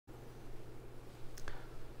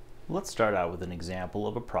Let's start out with an example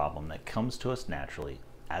of a problem that comes to us naturally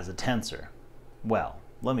as a tensor. Well,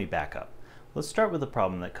 let me back up. Let's start with a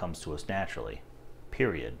problem that comes to us naturally,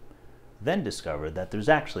 period. Then discover that there's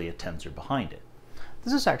actually a tensor behind it.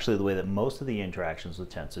 This is actually the way that most of the interactions with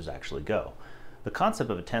tensors actually go. The concept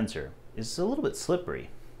of a tensor is a little bit slippery,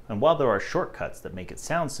 and while there are shortcuts that make it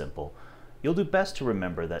sound simple, you'll do best to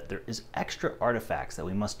remember that there is extra artifacts that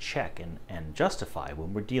we must check and justify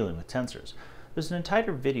when we're dealing with tensors. There's an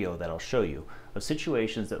entire video that I'll show you of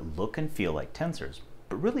situations that look and feel like tensors,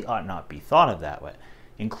 but really ought not be thought of that way,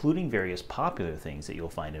 including various popular things that you'll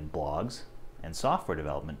find in blogs and software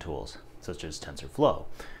development tools, such as TensorFlow.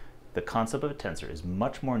 The concept of a tensor is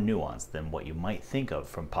much more nuanced than what you might think of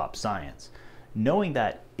from pop science. Knowing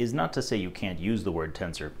that is not to say you can't use the word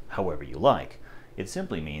tensor however you like. It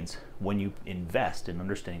simply means when you invest in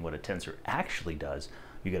understanding what a tensor actually does,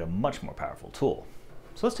 you get a much more powerful tool.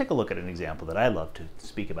 So let's take a look at an example that I love to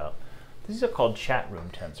speak about. These are called chat room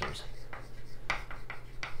tensors.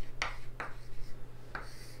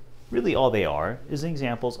 Really all they are is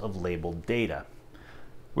examples of labeled data.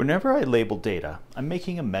 Whenever I label data, I'm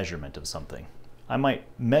making a measurement of something. I might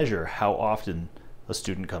measure how often a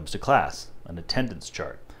student comes to class, an attendance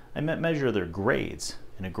chart. I might measure their grades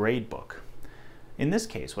in a grade book. In this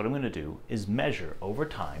case, what I'm going to do is measure over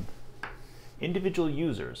time individual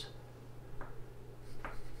users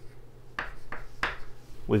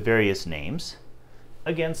with various names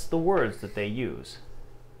against the words that they use.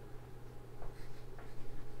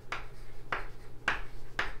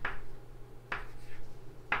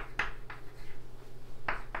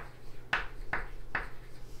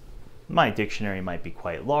 My dictionary might be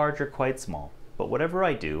quite large or quite small, but whatever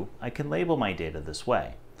I do, I can label my data this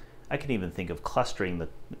way. I can even think of clustering the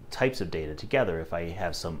types of data together if I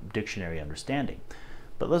have some dictionary understanding.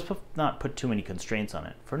 But let's not put too many constraints on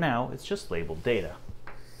it. For now, it's just labeled data.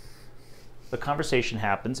 The conversation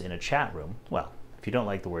happens in a chat room. Well, if you don't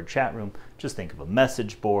like the word chat room, just think of a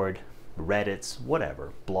message board, Reddits,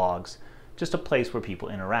 whatever, blogs, just a place where people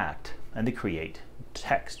interact and they create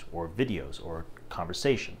text or videos or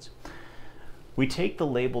conversations. We take the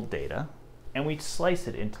labeled data and we slice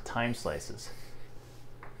it into time slices.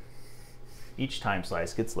 Each time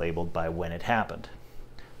slice gets labeled by when it happened.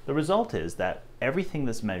 The result is that everything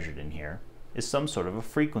that's measured in here is some sort of a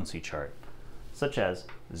frequency chart, such as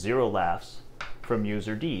 0 laughs from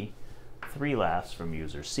user D, 3 laughs from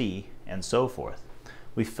user C, and so forth.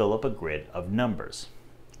 We fill up a grid of numbers.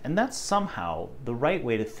 And that's somehow the right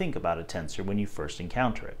way to think about a tensor when you first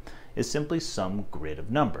encounter it, is simply some grid of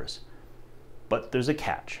numbers. But there's a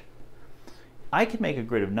catch. I can make a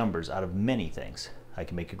grid of numbers out of many things. I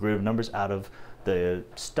can make a grid of numbers out of the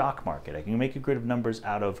stock market. I can make a grid of numbers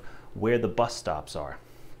out of where the bus stops are.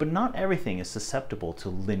 But not everything is susceptible to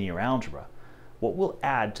linear algebra. What we'll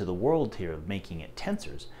add to the world here of making it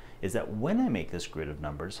tensors is that when I make this grid of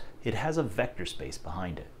numbers, it has a vector space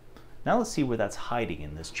behind it. Now let's see where that's hiding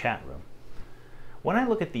in this chat room. When I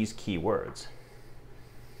look at these keywords,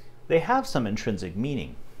 they have some intrinsic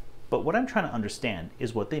meaning, but what I'm trying to understand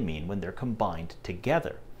is what they mean when they're combined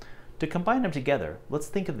together. To combine them together, let's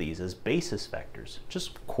think of these as basis vectors,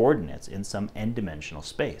 just coordinates in some n-dimensional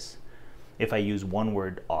space. If I use one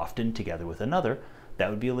word often together with another, that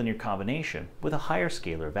would be a linear combination with a higher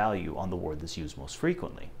scalar value on the word that's used most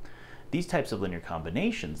frequently. These types of linear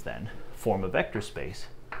combinations then form a vector space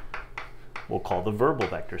we'll call the verbal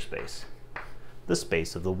vector space, the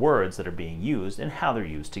space of the words that are being used and how they're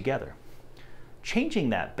used together. Changing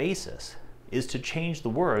that basis is to change the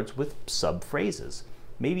words with sub-phrases,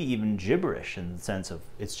 maybe even gibberish in the sense of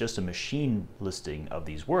it's just a machine listing of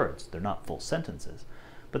these words. They're not full sentences,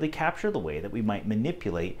 but they capture the way that we might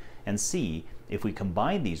manipulate and see if we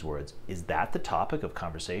combine these words, is that the topic of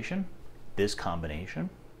conversation, this combination?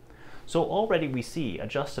 So already we see a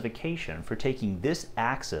justification for taking this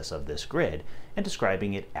axis of this grid and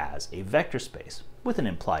describing it as a vector space with an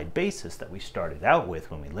implied basis that we started out with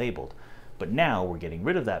when we labeled, but now we're getting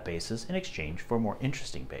rid of that basis in exchange for a more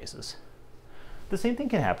interesting basis. The same thing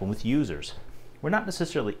can happen with users. We're not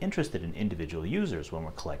necessarily interested in individual users when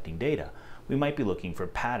we're collecting data. We might be looking for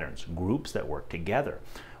patterns, groups that work together,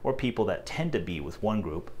 or people that tend to be with one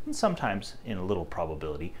group, and sometimes, in a little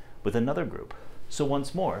probability, with another group. So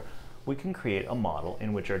once more, we can create a model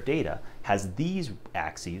in which our data has these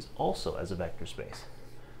axes also as a vector space.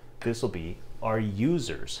 This will be our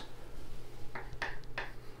users.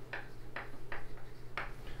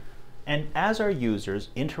 And as our users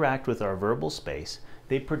interact with our verbal space,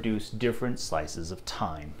 they produce different slices of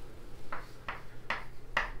time.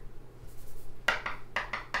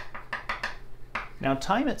 Now,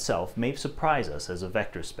 time itself may surprise us as a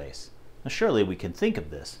vector space. Now, surely we can think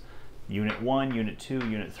of this Unit 1, Unit 2,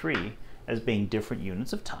 Unit 3 as being different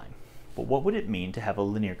units of time. But what would it mean to have a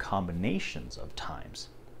linear combinations of times?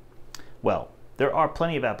 Well, there are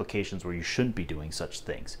plenty of applications where you shouldn't be doing such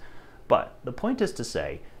things. But the point is to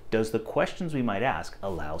say, does the questions we might ask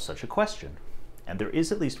allow such a question? And there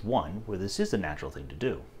is at least one where this is a natural thing to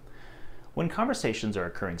do. When conversations are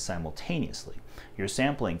occurring simultaneously, you're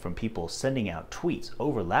sampling from people sending out tweets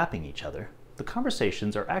overlapping each other, the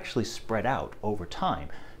conversations are actually spread out over time,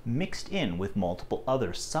 mixed in with multiple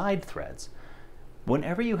other side threads.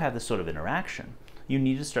 Whenever you have this sort of interaction, you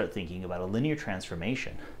need to start thinking about a linear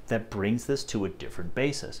transformation that brings this to a different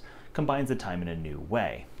basis, combines the time in a new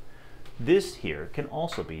way. This here can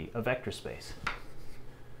also be a vector space.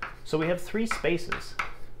 So we have three spaces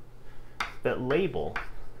that label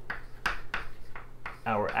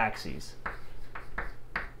our axes.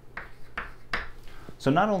 So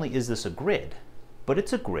not only is this a grid, but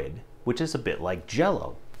it's a grid which is a bit like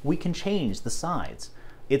Jell-O. We can change the sides.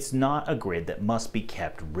 It's not a grid that must be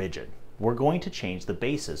kept rigid. We're going to change the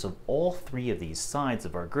basis of all three of these sides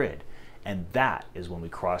of our grid, and that is when we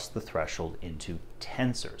cross the threshold into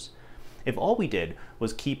tensors. If all we did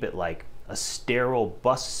was keep it like a sterile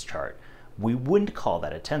bus chart, we wouldn't call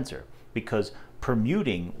that a tensor, because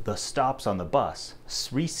permuting the stops on the bus,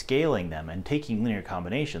 rescaling them, and taking linear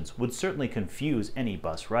combinations would certainly confuse any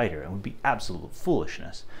bus rider and would be absolute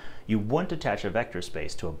foolishness. You wouldn't attach a vector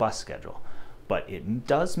space to a bus schedule, but it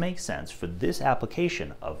does make sense for this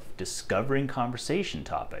application of discovering conversation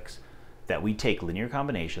topics that we take linear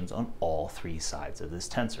combinations on all three sides of this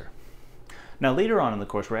tensor. Now later on in the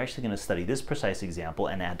course, we're actually going to study this precise example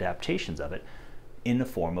and adaptations of it in the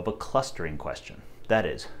form of a clustering question. That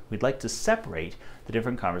is, we'd like to separate the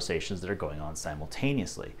different conversations that are going on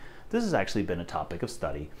simultaneously. This has actually been a topic of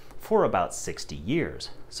study for about 60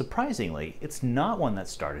 years. Surprisingly, it's not one that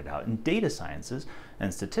started out in data sciences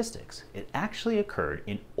and statistics. It actually occurred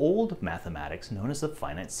in old mathematics known as the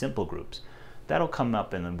finite simple groups. That'll come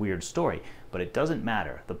up in a weird story, but it doesn't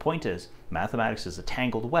matter. The point is, mathematics is a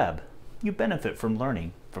tangled web. You benefit from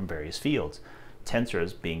learning from various fields.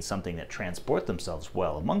 Tensors, being something that transport themselves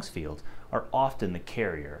well amongst fields, are often the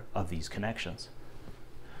carrier of these connections.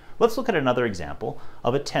 Let's look at another example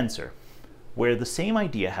of a tensor where the same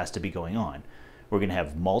idea has to be going on. We're going to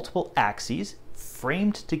have multiple axes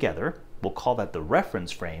framed together. We'll call that the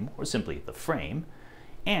reference frame, or simply the frame,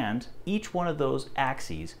 and each one of those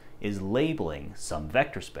axes is labeling some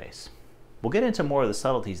vector space. We'll get into more of the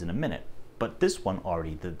subtleties in a minute, but this one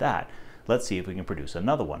already did that. Let's see if we can produce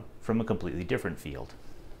another one from a completely different field.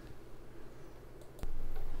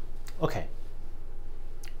 Okay,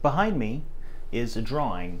 behind me is a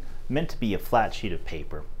drawing meant to be a flat sheet of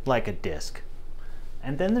paper, like a disk.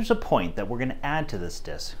 And then there's a point that we're going to add to this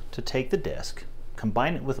disk to take the disk,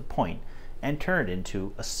 combine it with a point, and turn it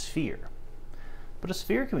into a sphere. But a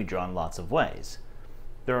sphere can be drawn lots of ways.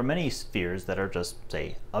 There are many spheres that are just,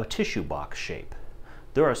 say, a tissue box shape.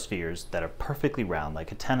 There are spheres that are perfectly round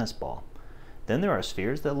like a tennis ball. Then there are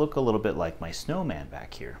spheres that look a little bit like my snowman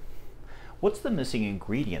back here. What's the missing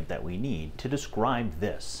ingredient that we need to describe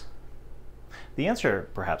this? The answer,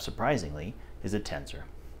 perhaps surprisingly, is a tensor.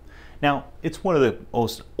 Now, it's one of the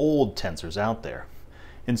most old tensors out there.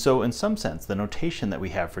 And so in some sense, the notation that we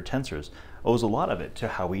have for tensors owes a lot of it to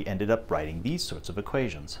how we ended up writing these sorts of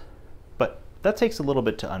equations. But that takes a little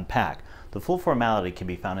bit to unpack. The full formality can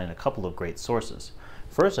be found in a couple of great sources.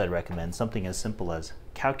 First, I'd recommend something as simple as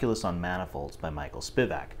Calculus on Manifolds by Michael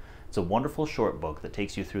Spivak. It's a wonderful short book that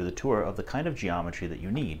takes you through the tour of the kind of geometry that you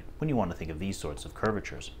need when you want to think of these sorts of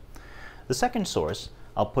curvatures. The second source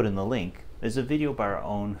I'll put in the link is a video by our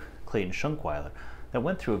own Clayton Schunkweiler that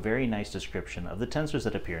went through a very nice description of the tensors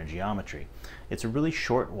that appear in geometry. It's a really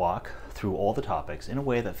short walk through all the topics in a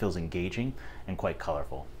way that feels engaging and quite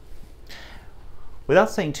colorful.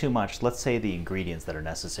 Without saying too much, let's say the ingredients that are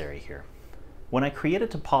necessary here. When I create a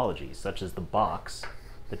topology, such as the box,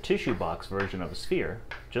 the tissue box version of a sphere,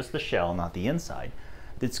 just the shell, not the inside,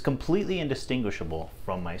 it's completely indistinguishable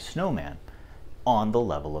from my snowman on the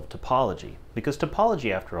level of topology. Because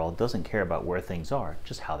topology, after all, doesn't care about where things are,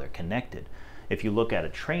 just how they're connected. If you look at a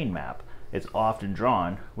train map, it's often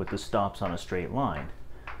drawn with the stops on a straight line,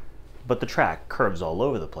 but the track curves all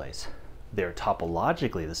over the place. They're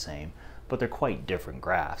topologically the same, but they're quite different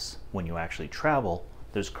graphs. When you actually travel,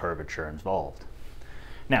 there's curvature involved.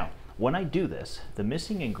 Now, when I do this, the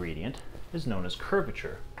missing ingredient is known as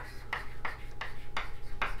curvature.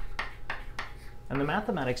 And the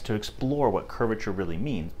mathematics to explore what curvature really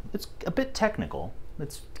means, it's a bit technical.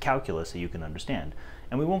 It's calculus that you can understand.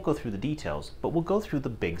 And we won't go through the details, but we'll go through the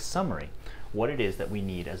big summary, what it is that we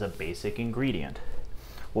need as a basic ingredient.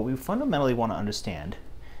 What we fundamentally want to understand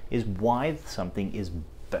is why something is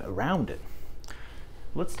around it.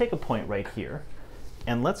 Let's take a point right here,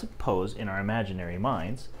 and let's suppose in our imaginary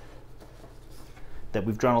minds that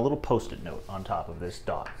we've drawn a little post-it note on top of this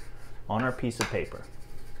dot on our piece of paper.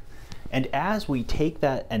 And as we take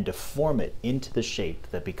that and deform it into the shape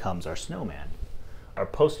that becomes our snowman, our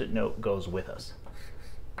post-it note goes with us.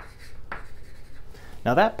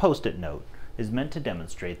 Now that post-it note is meant to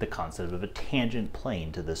demonstrate the concept of a tangent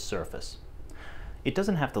plane to this surface. It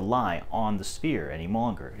doesn't have to lie on the sphere any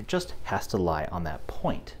longer. It just has to lie on that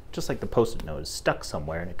point, just like the post-it note is stuck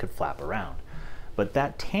somewhere and it could flap around. But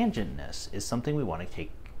that tangentness is something we want to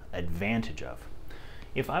take advantage of.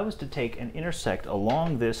 If I was to take and intersect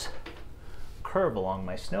along this curve along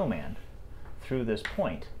my snowman through this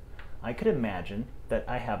point, I could imagine that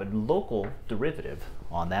I have a local derivative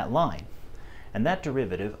on that line. And that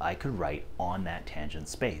derivative I could write on that tangent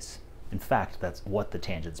space. In fact, that's what the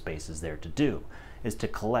tangent space is there to do, is to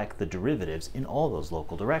collect the derivatives in all those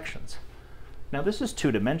local directions. Now this is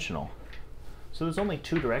two-dimensional, so there's only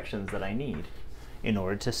two directions that I need in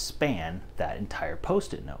order to span that entire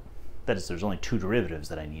post-it note. That is, there's only two derivatives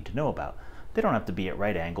that I need to know about. They don't have to be at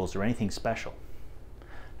right angles or anything special.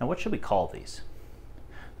 Now what should we call these?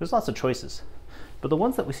 There's lots of choices, but the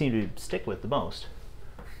ones that we seem to stick with the most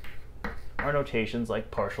are notations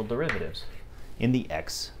like partial derivatives in the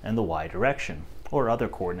x and the y direction, or other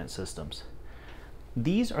coordinate systems.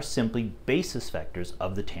 These are simply basis vectors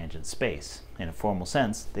of the tangent space. In a formal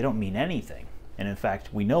sense, they don't mean anything. And in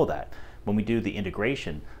fact, we know that when we do the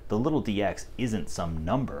integration, the little dx isn't some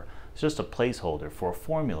number. It's just a placeholder for a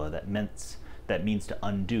formula that means to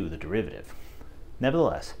undo the derivative.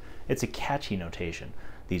 Nevertheless, it's a catchy notation.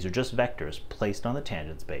 These are just vectors placed on the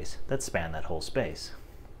tangent space that span that whole space.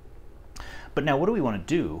 But now what do we want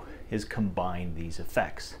to do is combine these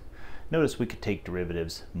effects. Notice we could take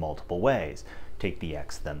derivatives multiple ways. Take the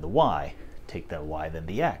x, then the y. Take the y, then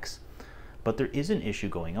the x. But there is an issue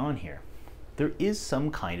going on here. There is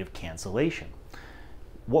some kind of cancellation.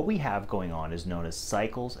 What we have going on is known as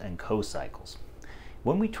cycles and cocycles.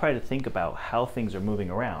 When we try to think about how things are moving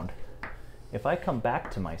around, if I come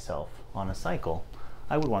back to myself on a cycle,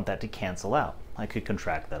 I would want that to cancel out. I could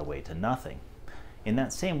contract that away to nothing. In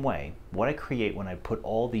that same way, what I create when I put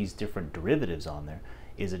all these different derivatives on there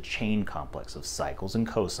is a chain complex of cycles and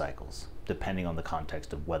cocycles, depending on the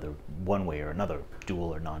context of whether one way or another,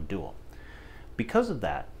 dual or non-dual. Because of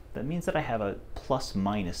that, that means that I have a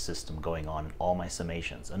plus-minus system going on in all my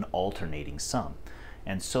summations, an alternating sum.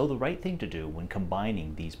 And so the right thing to do when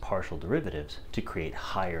combining these partial derivatives to create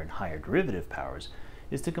higher and higher derivative powers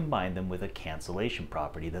is to combine them with a cancellation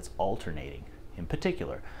property that's alternating. In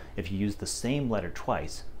particular, if you use the same letter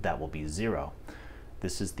twice, that will be 0.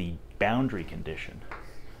 This is the boundary condition.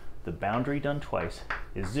 The boundary done twice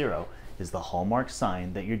is 0, is the hallmark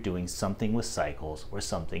sign that you're doing something with cycles or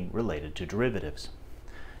something related to derivatives.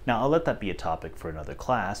 Now I'll let that be a topic for another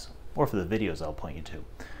class, or for the videos I'll point you to.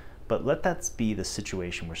 But let that be the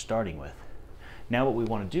situation we're starting with. Now what we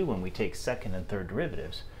want to do when we take second and third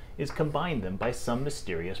derivatives is combine them by some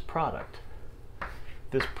mysterious product.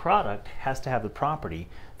 This product has to have the property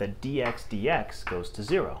that dx dx goes to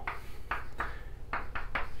 0.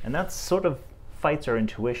 And that sort of fights our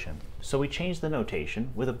intuition. So we change the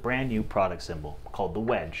notation with a brand new product symbol called the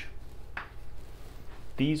wedge.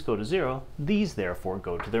 These go to 0, these therefore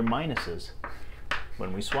go to their minuses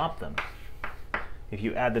when we swap them. If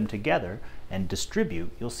you add them together and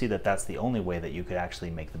distribute, you'll see that that's the only way that you could actually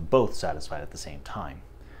make them both satisfied at the same time.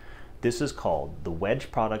 This is called the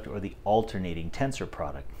wedge product or the alternating tensor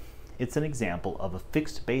product. It's an example of a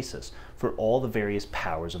fixed basis for all the various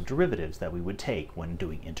powers of derivatives that we would take when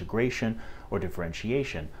doing integration or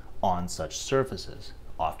differentiation on such surfaces,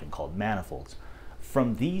 often called manifolds.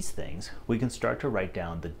 From these things, we can start to write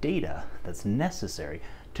down the data that's necessary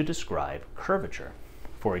to describe curvature.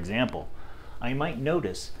 For example, I might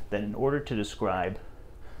notice that in order to describe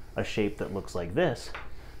a shape that looks like this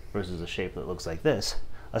versus a shape that looks like this,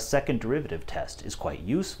 a second derivative test is quite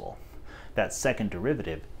useful. That second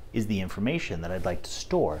derivative is the information that I'd like to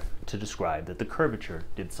store to describe that the curvature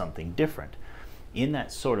did something different. In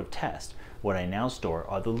that sort of test, what I now store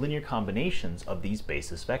are the linear combinations of these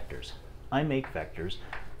basis vectors. I make vectors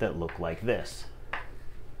that look like this.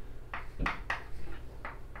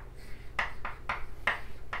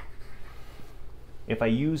 If I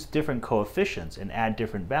use different coefficients and add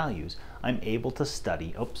different values, I'm able to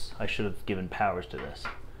study, oops, I should have given powers to this.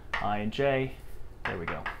 I and j, there we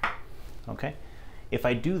go. Okay? If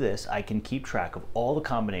I do this, I can keep track of all the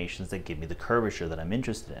combinations that give me the curvature that I'm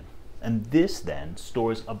interested in. And this then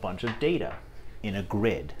stores a bunch of data in a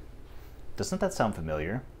grid. Doesn't that sound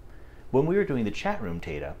familiar? When we were doing the chat room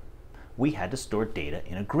data, we had to store data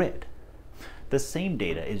in a grid. The same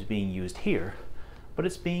data is being used here, but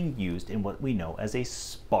it's being used in what we know as a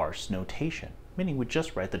sparse notation, meaning we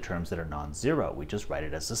just write the terms that are non-zero. We just write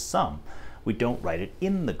it as a sum. We don't write it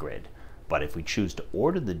in the grid. But if we choose to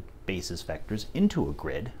order the basis vectors into a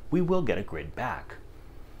grid, we will get a grid back.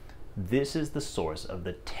 This is the source of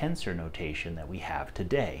the tensor notation that we have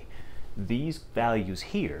today. These values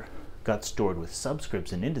here got stored with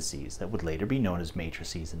subscripts and indices that would later be known as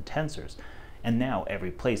matrices and tensors. And now every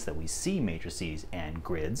place that we see matrices and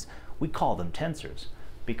grids, we call them tensors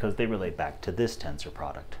because they relate back to this tensor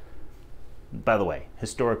product. By the way,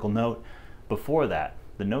 historical note, before that,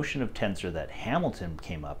 the notion of tensor that Hamilton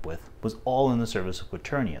came up with was all in the service of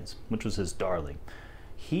quaternions, which was his darling.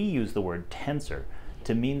 He used the word tensor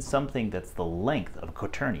to mean something that's the length of a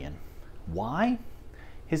quaternion. Why?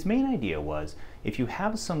 His main idea was if you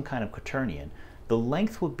have some kind of quaternion, the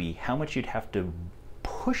length would be how much you'd have to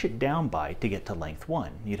push it down by to get to length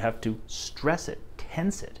 1. You'd have to stress it,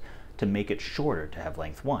 tense it, to make it shorter to have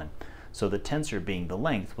length 1. So the tensor being the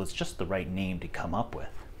length was just the right name to come up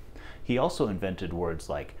with. He also invented words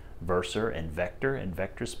like versor and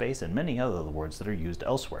vector space, and many other words that are used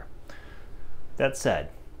elsewhere. That said,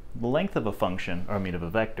 the length of a function, or of a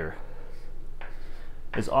vector,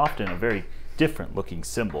 is often a very different looking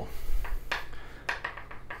symbol.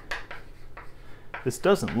 This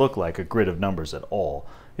doesn't look like a grid of numbers at all.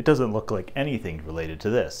 It doesn't look like anything related to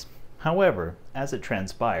this. However, as it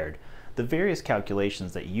transpired, the various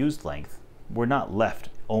calculations that used length were not left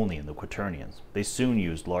only in the quaternions. They soon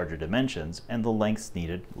used larger dimensions, and the lengths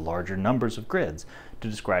needed larger numbers of grids to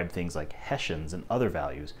describe things like Hessians and other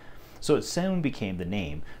values. So it soon became the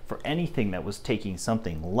name for anything that was taking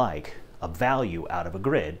something like a value out of a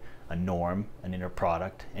grid, a norm, an inner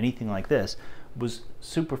product, anything like this, was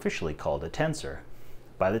superficially called a tensor.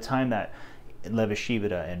 By the time that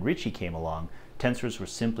Levi-Civita and Ricci came along, tensors were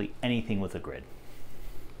simply anything with a grid.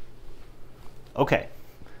 Okay,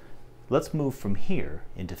 let's move from here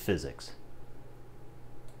into physics.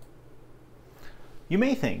 You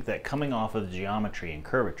may think that coming off of geometry and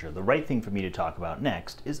curvature, the right thing for me to talk about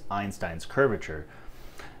next is Einstein's curvature.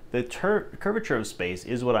 The curvature of space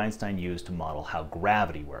is what Einstein used to model how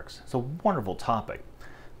gravity works. It's a wonderful topic.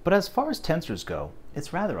 But as far as tensors go,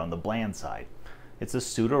 it's rather on the bland side. It's a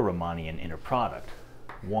pseudo-Riemannian inner product.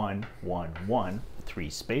 1, 1, 1, 3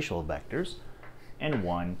 spatial vectors, and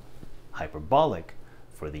 1 hyperbolic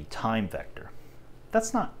for the time vector.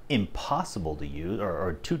 That's not impossible to use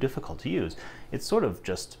or too difficult to use. It's sort of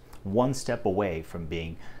just one step away from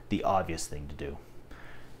being the obvious thing to do.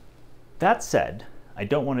 That said, I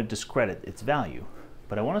don't want to discredit its value,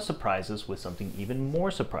 but I want to surprise us with something even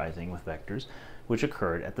more surprising with vectors, which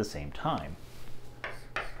occurred at the same time.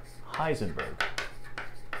 Heisenberg.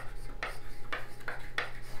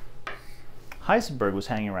 Heisenberg was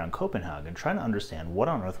hanging around Copenhagen trying to understand what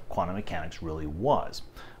on earth quantum mechanics really was.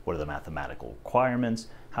 What are the mathematical requirements?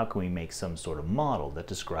 How can we make some sort of model that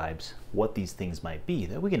describes what these things might be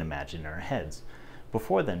that we can imagine in our heads?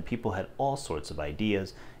 Before then, people had all sorts of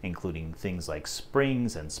ideas, including things like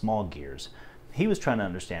springs and small gears. He was trying to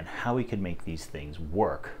understand how he could make these things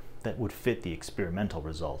work that would fit the experimental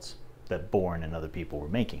results that Born and other people were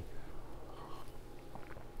making.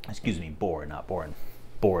 Excuse me, Bohr, not Born.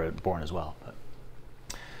 Born as well. But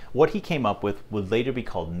what he came up with would later be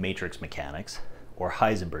called matrix mechanics, or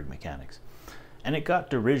Heisenberg mechanics. And it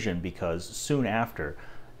got derision because soon after,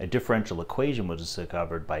 a differential equation was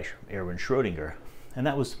discovered by Erwin Schrödinger, and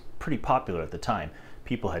that was pretty popular at the time.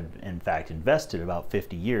 People had, in fact, invested about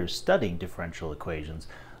 50 years studying differential equations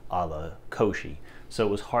a la Cauchy, so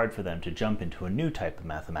it was hard for them to jump into a new type of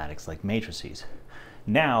mathematics like matrices.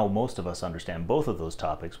 Now, most of us understand both of those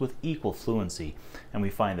topics with equal fluency, and we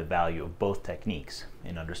find the value of both techniques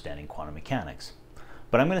in understanding quantum mechanics.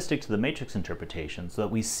 But I'm going to stick to the matrix interpretation so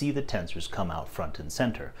that we see the tensors come out front and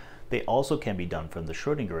center. They also can be done from the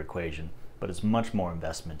Schrödinger equation, but it's much more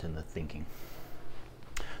investment in the thinking.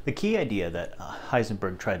 The key idea that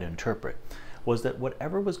Heisenberg tried to interpret was that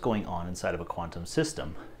whatever was going on inside of a quantum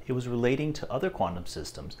system, it was relating to other quantum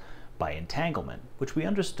systems by entanglement, which we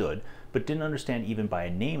understood, but didn't understand even by a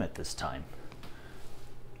name at this time.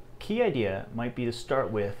 Key idea might be to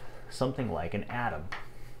start with something like an atom.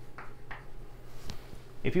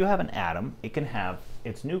 If you have an atom, it can have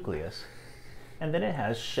its nucleus, and then it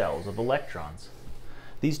has shells of electrons.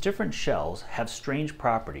 These different shells have strange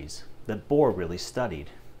properties that Bohr really studied.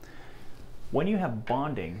 When you have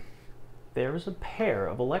bonding, there is a pair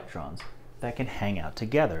of electrons that can hang out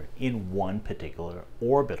together in one particular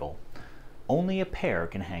orbital. Only a pair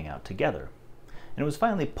can hang out together. And it was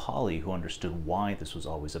finally Pauli who understood why this was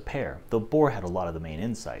always a pair, though Bohr had a lot of the main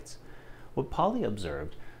insights. What Pauli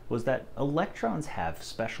observed was that electrons have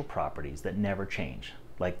special properties that never change,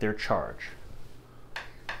 like their charge,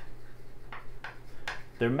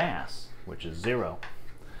 their mass, which is 0,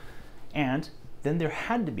 and then there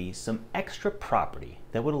had to be some extra property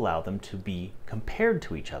that would allow them to be compared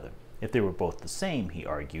to each other. If they were both the same, he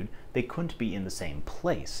argued, they couldn't be in the same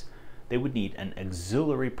place. They would need an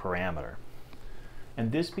auxiliary parameter.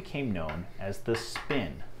 And this became known as the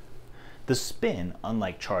spin. The spin,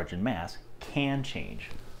 unlike charge and mass, can change.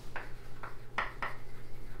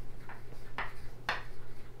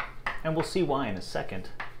 And we'll see why in a second,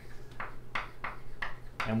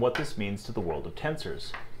 and what this means to the world of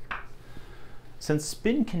tensors. Since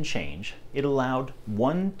spin can change, it allowed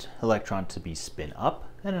one electron to be spin up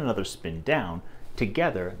and another spin down.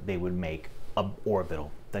 Together, they would make an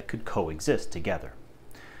orbital that could coexist together.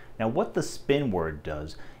 Now, what the spin word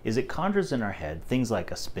does is it conjures in our head things like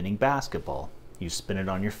a spinning basketball. You spin it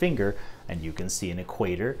on your finger, and you can see an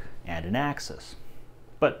equator and an axis.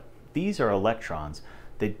 But these are electrons.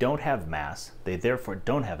 They don't have mass. They therefore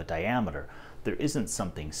don't have a diameter. There isn't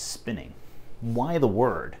something spinning. Why the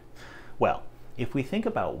word? Well, if we think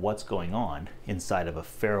about what's going on inside of a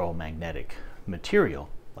ferromagnetic material,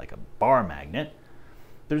 like a bar magnet,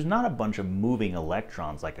 there's not a bunch of moving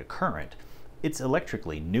electrons like a current. It's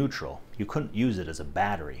electrically neutral. You couldn't use it as a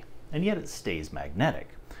battery, and yet it stays magnetic.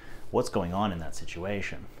 What's going on in that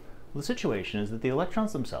situation? Well, the situation is that the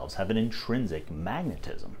electrons themselves have an intrinsic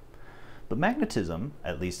magnetism. But magnetism,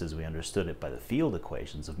 at least as we understood it by the field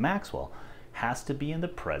equations of Maxwell, has to be in the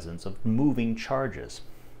presence of moving charges.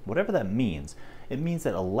 Whatever that means, it means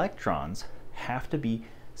that electrons have to be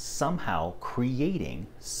somehow creating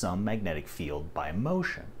some magnetic field by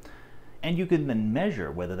motion. And you can then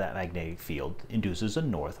measure whether that magnetic field induces a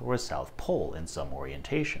north or a south pole in some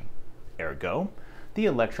orientation. Ergo, the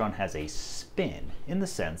electron has a spin in the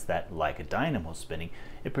sense that, like a dynamo spinning,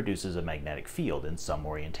 it produces a magnetic field in some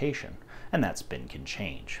orientation, and that spin can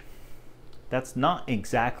change. That's not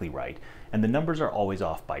exactly right, and the numbers are always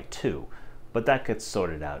off by 2, but that gets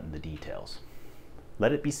sorted out in the details.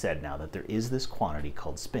 Let it be said now that there is this quantity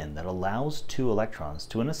called spin that allows two electrons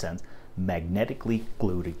to, in a sense, magnetically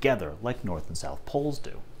glue together like north and south poles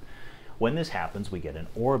do. When this happens, we get an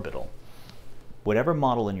orbital. Whatever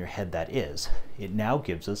model in your head that is, it now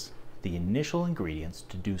gives us the initial ingredients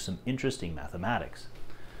to do some interesting mathematics.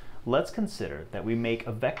 Let's consider that we make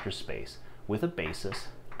a vector space with a basis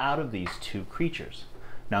out of these two creatures.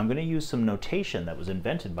 Now I'm going to use some notation that was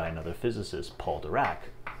invented by another physicist, Paul Dirac.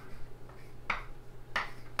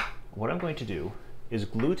 What I'm going to do is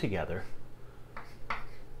glue together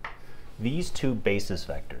these two basis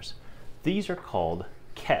vectors. These are called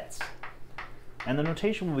kets. And the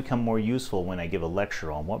notation will become more useful when I give a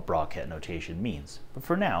lecture on what bracket notation means. But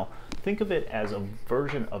for now, think of it as a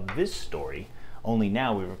version of this story, only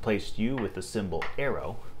now we've replaced u with the symbol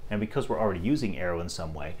arrow, and because we're already using arrow in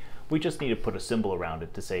some way, we just need to put a symbol around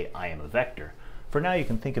it to say I am a vector. For now, you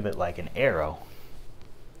can think of it like an arrow.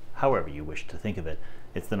 However you wish to think of it,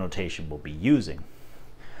 it's the notation we'll be using.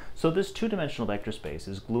 So this two-dimensional vector space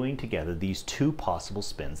is gluing together these two possible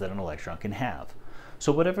spins that an electron can have.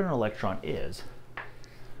 So whatever an electron is,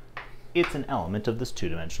 it's an element of this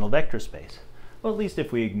two-dimensional vector space. Well, at least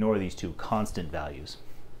if we ignore these two constant values.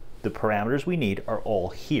 The parameters we need are all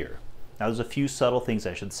here. Now there's a few subtle things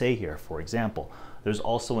I should say here. For example, there's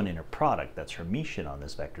also an inner product that's Hermitian on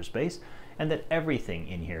this vector space, and that everything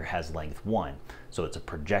in here has length 1, so it's a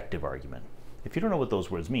projective argument. If you don't know what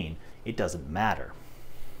those words mean, it doesn't matter.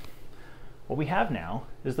 What we have now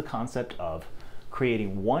is the concept of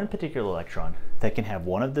creating one particular electron that can have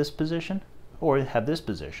one of this position or have this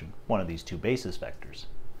position, one of these two basis vectors.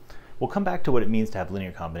 We'll come back to what it means to have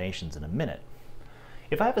linear combinations in a minute.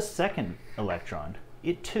 If I have a second electron,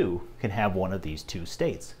 it too can have one of these two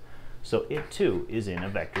states. So it too is in a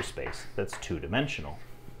vector space that's two-dimensional.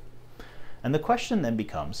 And the question then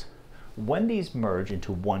becomes, when these merge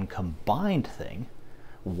into one combined thing,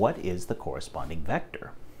 what is the corresponding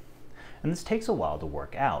vector? And this takes a while to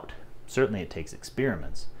work out. Certainly it takes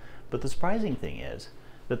experiments. But the surprising thing is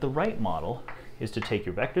that the right model is to take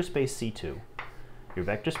your vector space C2, your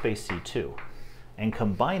vector space C2, and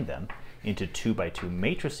combine them into 2 by 2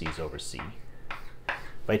 matrices over C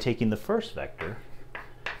by taking the first vector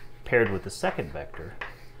paired with the second vector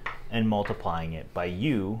and multiplying it by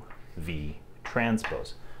U, V,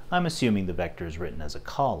 transpose. I'm assuming the vector is written as a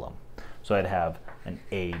column. So I'd have an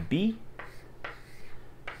AB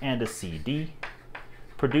and a CD,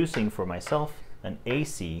 producing for myself an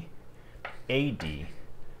AC, AD,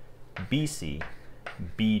 BC,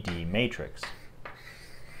 BD matrix.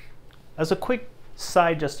 As a quick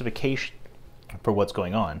side justification for what's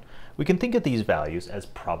going on, we can think of these values as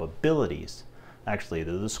probabilities. Actually,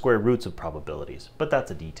 they're the square roots of probabilities, but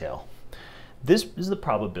that's a detail. This is the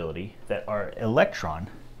probability that our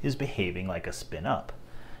electron is behaving like a spin up,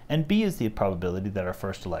 and B is the probability that our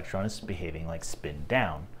first electron is behaving like spin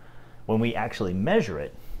down. When we actually measure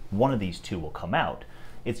it, one of these two will come out.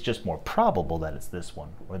 It's just more probable that it's this one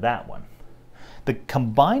or that one. The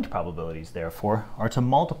combined probabilities, therefore, are to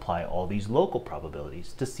multiply all these local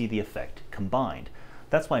probabilities to see the effect combined.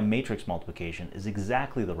 That's why matrix multiplication is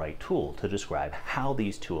exactly the right tool to describe how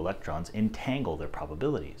these two electrons entangle their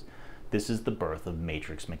probabilities. This is the birth of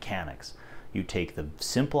matrix mechanics. You take the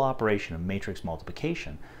simple operation of matrix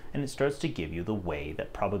multiplication, and it starts to give you the way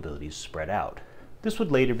that probabilities spread out. This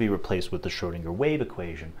would later be replaced with the Schrödinger wave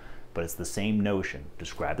equation, but it's the same notion.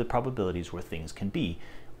 Describe the probabilities where things can be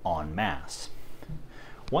en masse.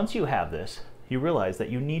 Once you have this, you realize that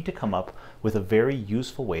you need to come up with a very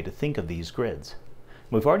useful way to think of these grids.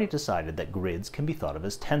 We've already decided that grids can be thought of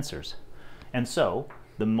as tensors. And so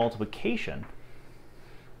the multiplication,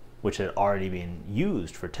 which had already been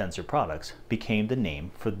used for tensor products, became the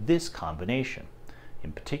name for this combination.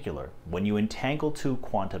 In particular, when you entangle two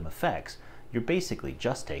quantum effects, you're basically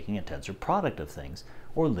just taking a tensor product of things,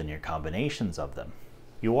 or linear combinations of them.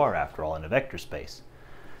 You are, after all, in a vector space.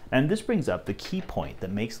 And this brings up the key point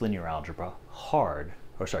that makes multilinear algebra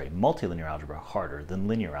harder than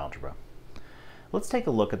linear algebra. Let's take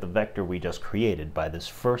a look at the vector we just created by this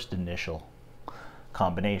first initial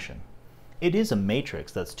combination. It is a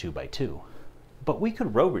matrix that's 2 by 2, but we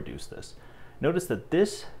could row reduce this. Notice that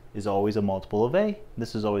this is always a multiple of A,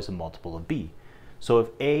 this is always a multiple of B. So if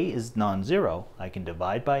A is non-zero, I can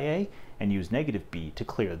divide by A and use negative B to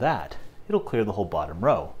clear that. It'll clear the whole bottom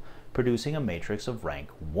row, producing a matrix of rank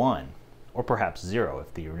 1, or perhaps 0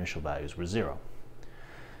 if the initial values were 0.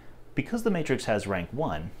 Because the matrix has rank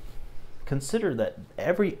 1, consider that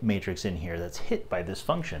every matrix in here that's hit by this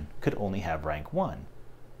function could only have rank 1.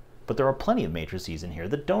 But there are plenty of matrices in here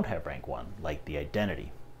that don't have rank 1, like the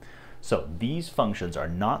identity. So these functions are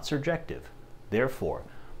not surjective. Therefore,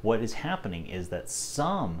 what is happening is that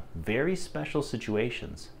some very special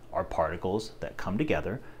situations are particles that come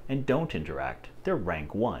together and don't interact. They're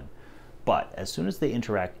rank 1. But as soon as they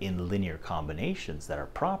interact in linear combinations that are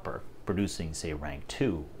proper, producing, say, rank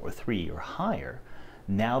 2 or 3 or higher,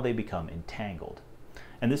 now they become entangled.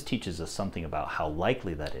 And this teaches us something about how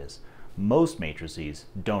likely that is. Most matrices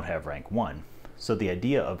don't have rank 1, so the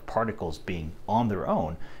idea of particles being on their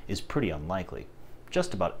own is pretty unlikely.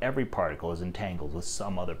 Just about every particle is entangled with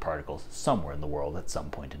some other particles somewhere in the world at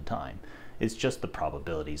some point in time. It's just the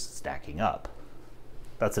probabilities stacking up.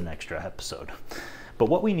 That's an extra episode. But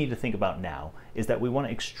what we need to think about now is that we want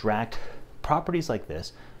to extract properties like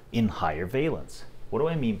this in higher valence. What do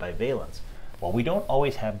I mean by valence? Well, we don't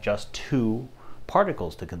always have just 2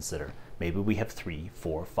 particles to consider. Maybe we have 3,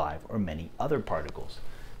 4, 5, or many other particles.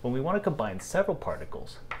 When we want to combine several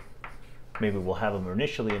particles, maybe we'll have them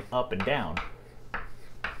initially in up and down.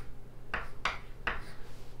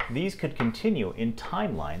 These could continue in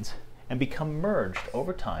timelines and become merged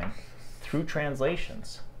over time through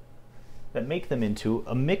translations that make them into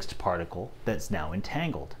a mixed particle that's now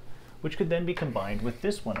entangled, which could then be combined with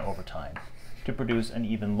this one over time to produce an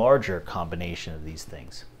even larger combination of these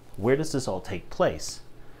things. Where does this all take place?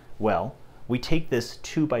 Well, we take this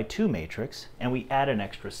 2 by 2 matrix and we add an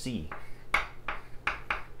extra C.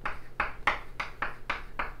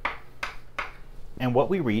 And what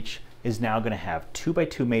we reach is now going to have 2 by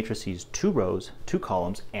 2 matrices, 2 rows, 2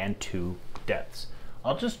 columns, and 2 depths.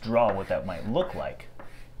 I'll just draw what that might look like.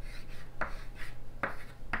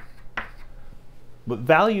 But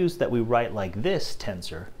values that we write like this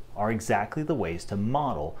tensor are exactly the ways to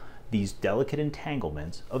model these delicate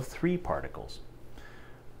entanglements of 3 particles.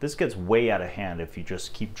 This gets way out of hand if you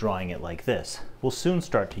just keep drawing it like this. We'll soon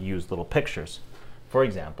start to use little pictures. For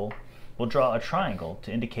example, we'll draw a triangle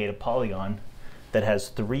to indicate a polygon that has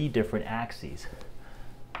 3 different axes.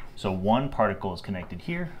 So one particle is connected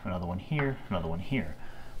here, another one here, another one here.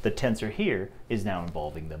 The tensor here is now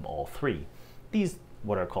involving them all 3. These,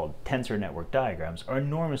 what are called tensor network diagrams, are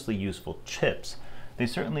enormously useful chips. They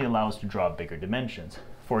certainly allow us to draw bigger dimensions.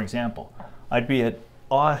 For example, I'd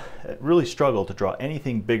really struggle to draw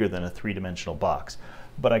anything bigger than a 3-dimensional box,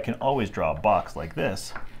 but I can always draw a box like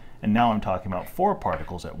this, and now I'm talking about 4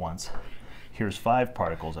 particles at once. Here's 5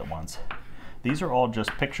 particles at once. These are all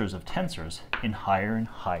just pictures of tensors in higher and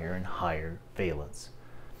higher and higher valence.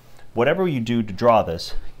 Whatever you do to draw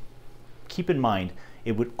this, keep in mind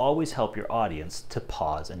it would always help your audience to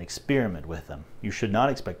pause and experiment with them. You should not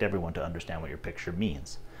expect everyone to understand what your picture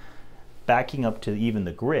means. backing up to even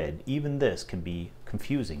the grid, even this can be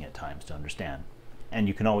confusing at times to understand. And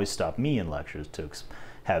you can always stop me in lectures to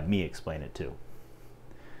have me explain it too.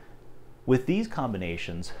 With these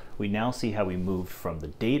combinations, we now see how we moved from the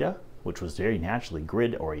data, which was very naturally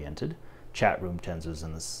grid-oriented, chat room tensors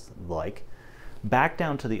and the like, back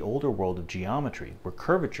down to the older world of geometry, where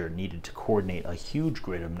curvature needed to coordinate a huge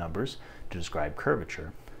grid of numbers to describe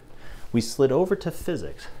curvature. We slid over to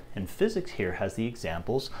physics, and physics here has the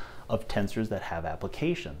examples of tensors that have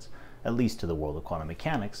applications, at least to the world of quantum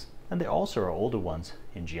mechanics, and there also are older ones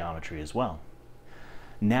in geometry as well.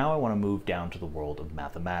 Now I want to move down to the world of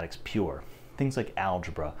mathematics pure, things like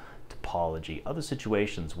algebra, topology, other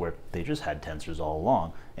situations where they just had tensors all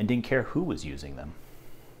along and didn't care who was using them.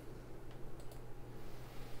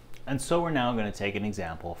 And so we're now going to take an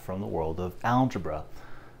example from the world of algebra.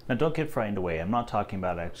 Now don't get frightened away, I'm not talking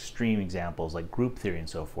about extreme examples like group theory and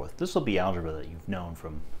so forth. This will be algebra that you've known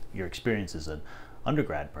from your experiences in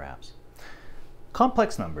undergrad perhaps.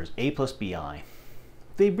 Complex numbers, a plus bi,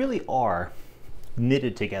 they really are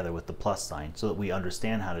knitted together with the plus sign so that we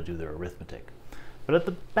understand how to do their arithmetic. But at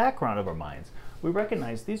the background of our minds, we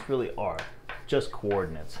recognize these really are just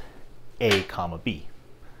coordinates, a comma b.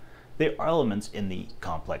 They are elements in the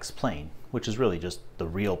complex plane, which is really just the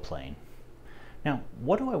real plane. Now,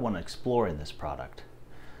 what do I want to explore in this product?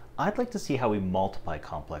 I'd like to see how we multiply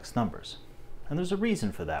complex numbers. And there's a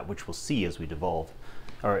reason for that, which we'll see as we evolve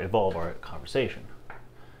our conversation.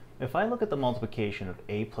 If I look at the multiplication of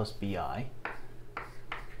a plus bi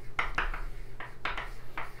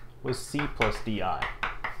with c plus di,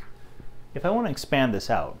 if I want to expand this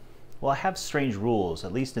out, well, I have strange rules,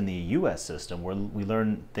 at least in the US system, where we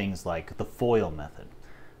learn things like the FOIL method.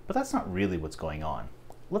 But that's not really what's going on.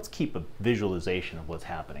 Let's keep a visualization of what's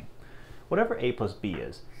happening. Whatever a plus b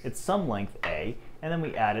is, it's some length a, and then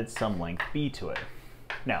we added some length b to it.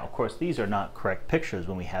 Now, of course, these are not correct pictures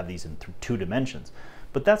when we have these in 2 dimensions,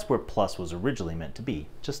 but that's where plus was originally meant to be,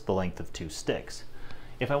 just the length of 2 sticks.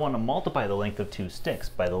 If I want to multiply the length of 2 sticks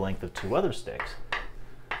by the length of 2 other sticks,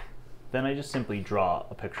 then I just simply draw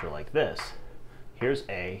a picture like this. Here's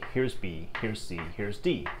A, here's B, here's C, here's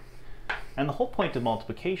D. And the whole point of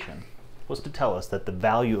multiplication was to tell us that the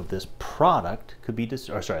value of this product could be,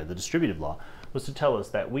 the distributive law was to tell us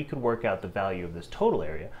that we could work out the value of this total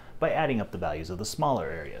area by adding up the values of the smaller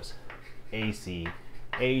areas. AC,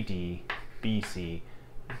 AD, BC,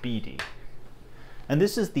 BD. And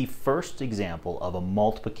this is the first example of a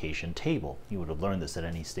multiplication table. You would have learned this at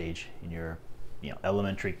any stage in your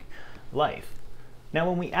elementary life. Now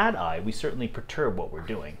when we add I, we certainly perturb what we're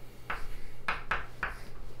doing.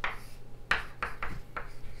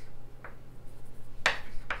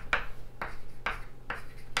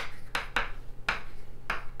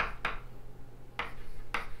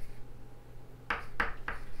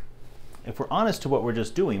 If we're honest to what we're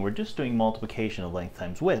just doing multiplication of length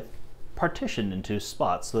times width, partitioned into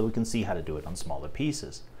spots so that we can see how to do it on smaller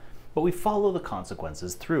pieces. But we follow the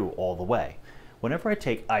consequences through all the way. Whenever I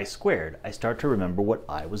take I squared, I start to remember what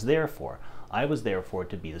I was there for. I was there for it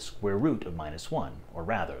to be the square root of -1, or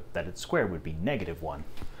rather, that its square would be -1.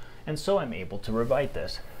 And so I'm able to rewrite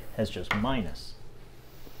this as just minus.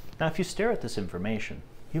 Now if you stare at this information,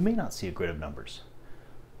 you may not see a grid of numbers.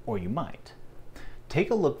 Or you might. Take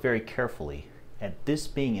a look very carefully at this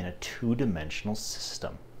being in a 2-dimensional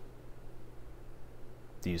system.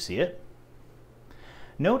 Do you see it?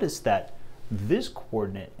 Notice that this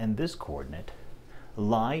coordinate and this coordinate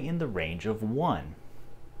lie in the range of 1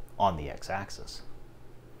 on the x-axis.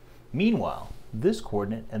 Meanwhile, this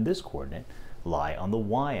coordinate and this coordinate lie on the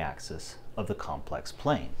y-axis of the complex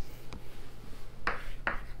plane.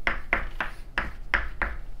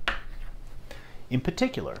 In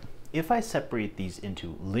particular, if I separate these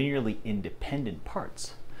into linearly independent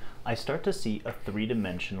parts, I start to see a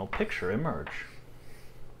 3-dimensional picture emerge.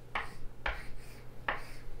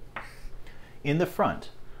 In the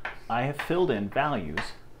front, I have filled in values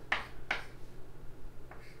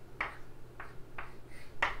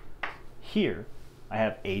here. I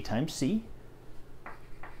have a times c.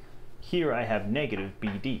 Here I have negative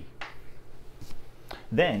bd.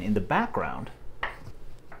 Then in the background,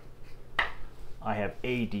 I have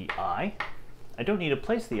ADI. I don't need to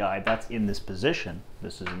place the I, that's in this position.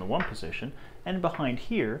 This is in the 1 position. And behind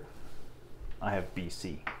here, I have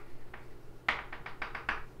BC.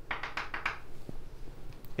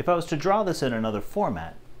 If I was to draw this in another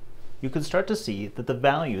format, you can start to see that the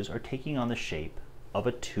values are taking on the shape of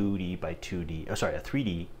a 2D by 2D, a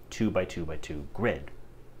 3D 2 by 2 by 2 grid.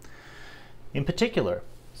 In particular,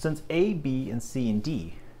 since A, B, and C, and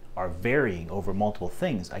D are varying over multiple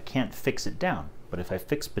things, I can't fix it down. But if I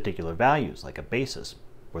fix particular values, like a basis,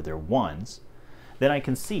 where they're ones, then I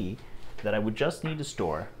can see that I would just need to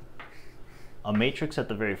store a matrix at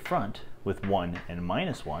the very front with 1 and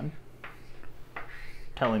minus 1,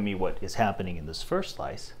 telling me what is happening in this first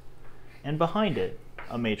slice, and behind it,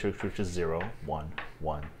 a matrix which is 0, 1,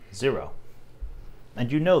 1, 0.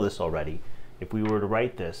 And you know this already if we were to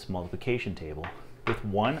write this multiplication table with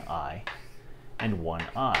 1i and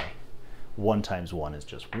 1i. 1 times 1 is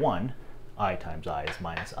just 1, I times I is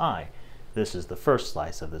minus I. This is the first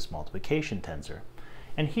slice of this multiplication tensor.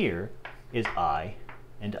 And here is I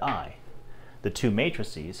and I. The two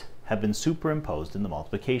matrices have been superimposed in the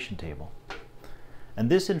multiplication table. And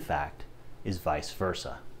this, in fact, is vice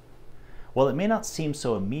versa. While it may not seem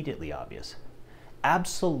so immediately obvious,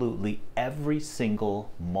 absolutely every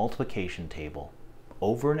single multiplication table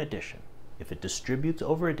over an addition, if it distributes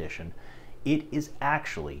over addition, it is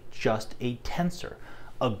actually just a tensor,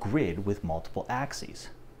 a grid with multiple axes.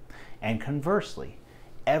 And conversely,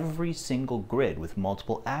 every single grid with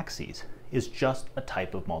multiple axes is just a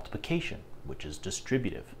type of multiplication, which is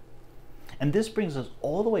distributive. And this brings us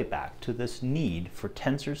all the way back to this need for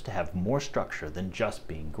tensors to have more structure than just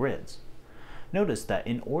being grids. Notice that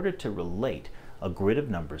in order to relate a grid of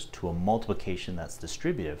numbers to a multiplication that's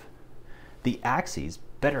distributive, the axes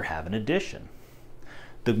better have an addition.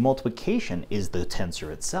 The multiplication is the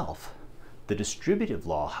tensor itself. The distributive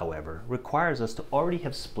law, however, requires us to already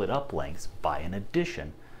have split up lengths by an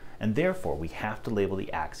addition, and therefore we have to label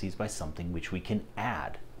the axes by something which we can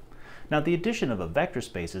add. Now, the addition of a vector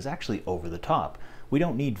space is actually over the top. We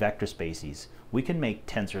don't need vector spaces. We can make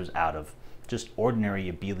tensors out of just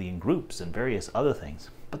ordinary abelian groups and various other things,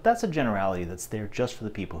 but that's a generality that's there just for the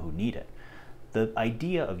people who need it. The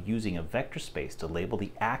idea of using a vector space to label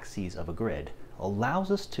the axes of a grid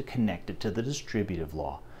allows us to connect it to the distributive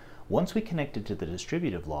law. Once we connect it to the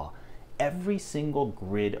distributive law, every single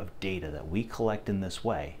grid of data that we collect in this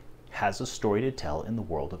way has a story to tell in the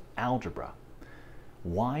world of algebra.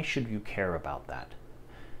 Why should you care about that?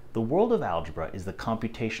 The world of algebra is the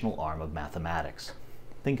computational arm of mathematics.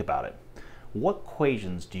 Think about it. What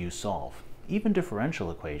equations do you solve? Even differential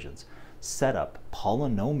equations, set up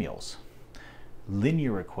polynomials,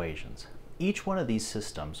 linear equations. Each one of these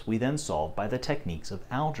systems we then solve by the techniques of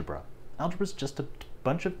algebra. Algebra is just a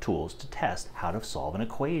bunch of tools to test how to solve an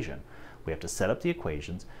equation. We have to set up the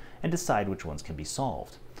equations and decide which ones can be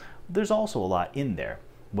solved. There's also a lot in there.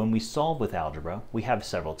 When we solve with algebra, we have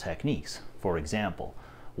several techniques. For example,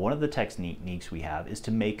 one of the techniques we have is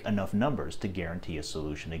to make enough numbers to guarantee a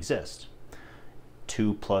solution exists.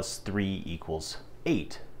 2 plus 3 equals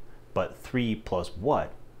 8, but 3 plus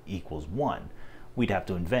what equals 1? We'd have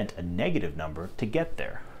to invent a negative number to get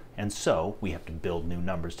there, and so we have to build new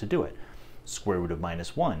numbers to do it. Square root of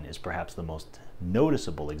minus 1 is perhaps the most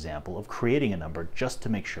noticeable example of creating a number just to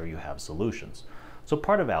make sure you have solutions. So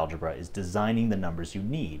part of algebra is designing the numbers you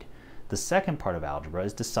need. The second part of algebra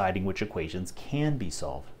is deciding which equations can be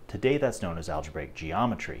solved. Today that's known as algebraic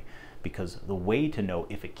geometry, because the way to know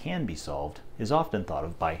if it can be solved is often thought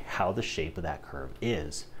of by how the shape of that curve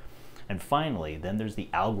is. And finally, then there's the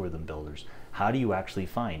algorithm builders. How do you actually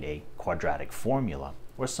find a quadratic formula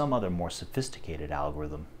or some other more sophisticated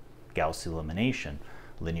algorithm? Gauss elimination,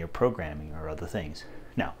 linear programming, or other things.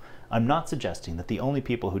 Now, I'm not suggesting that the only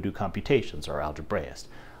people who do computations are algebraists.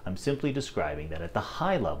 I'm simply describing that at the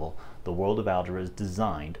high level, the world of algebra is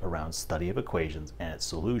designed around study of equations and its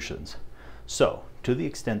solutions. So, to the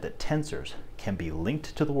extent that tensors can be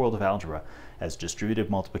linked to the world of algebra as distributive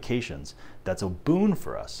multiplications, that's a boon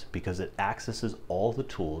for us because it accesses all the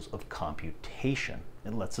tools of computation.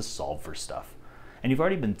 It lets us solve for stuff. And you've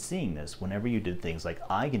already been seeing this whenever you did things like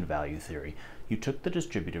eigenvalue theory. You took the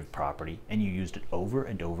distributive property and you used it over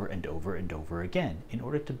and over and over and over again in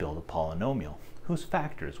order to build a polynomial whose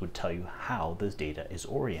factors would tell you how this data is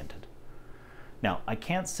oriented. Now, I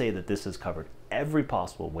can't say that this has covered every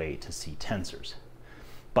possible way to see tensors,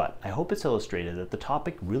 but I hope it's illustrated that the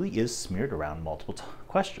topic really is smeared around multiple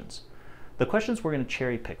questions. The questions we're going to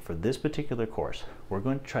cherry pick for this particular course, we're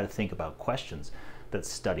going to try to think about questions that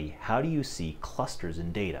study how do you see clusters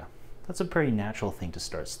in data. That's a very natural thing to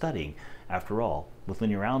start studying. After all, with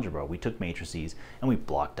linear algebra, we took matrices and we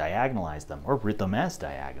block diagonalized them or wrote them as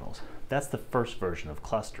diagonals. That's the first version of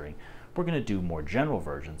clustering. We're going to do more general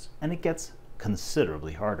versions, and it gets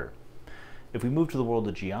considerably harder. If we move to the world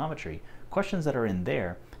of geometry, questions that are in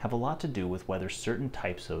there have a lot to do with whether certain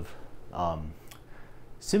types of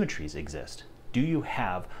symmetries exist. Do you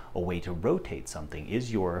have a way to rotate something?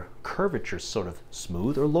 Is your curvature sort of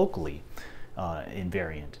smooth or locally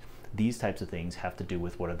invariant? These types of things have to do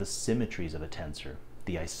with what are the symmetries of a tensor,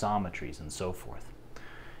 the isometries, and so forth.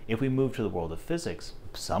 If we move to the world of physics,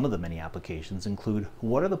 some of the many applications include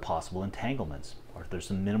what are the possible entanglements? Are there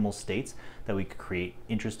some minimal states that we could create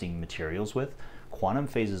interesting materials with? Quantum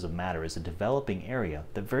phases of matter is a developing area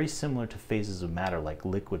that, very similar to phases of matter like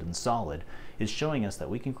liquid and solid, is showing us that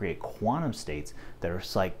we can create quantum states that are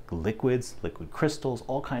like liquids, liquid crystals,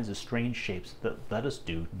 all kinds of strange shapes that let us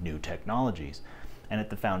do new technologies. And at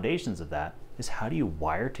the foundations of that is, how do you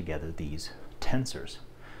wire together these tensors?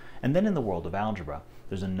 And then in the world of algebra,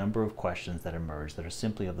 there's a number of questions that emerge that are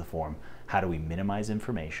simply of the form: how do we minimize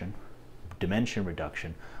information, dimension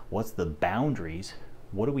reduction, what's the boundaries,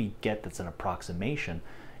 what do we get that's an approximation,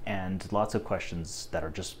 and lots of questions that are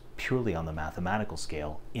just purely on the mathematical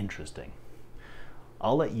scale interesting.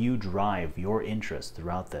 I'll let you drive your interest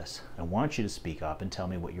throughout this. I want you to speak up and tell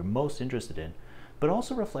me what you're most interested in, but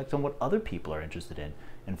also reflect on what other people are interested in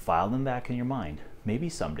and file them back in your mind. Maybe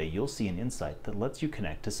someday you'll see an insight that lets you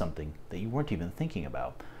connect to something that you weren't even thinking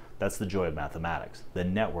about. That's the joy of mathematics. The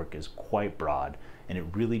network is quite broad, and it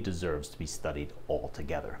really deserves to be studied all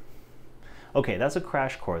together. Okay, that's a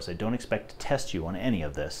crash course. I don't expect to test you on any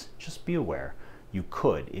of this. Just be aware, you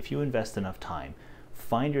could, if you invest enough time,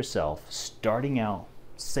 find yourself starting out,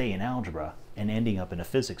 say, in algebra and ending up in a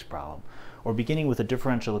physics problem, or beginning with a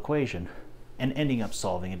differential equation and ending up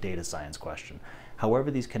solving a data science question.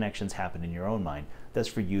 However these connections happen in your own mind, that's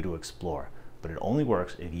for you to explore, but it only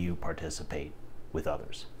works if you participate with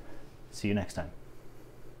others. See you next time.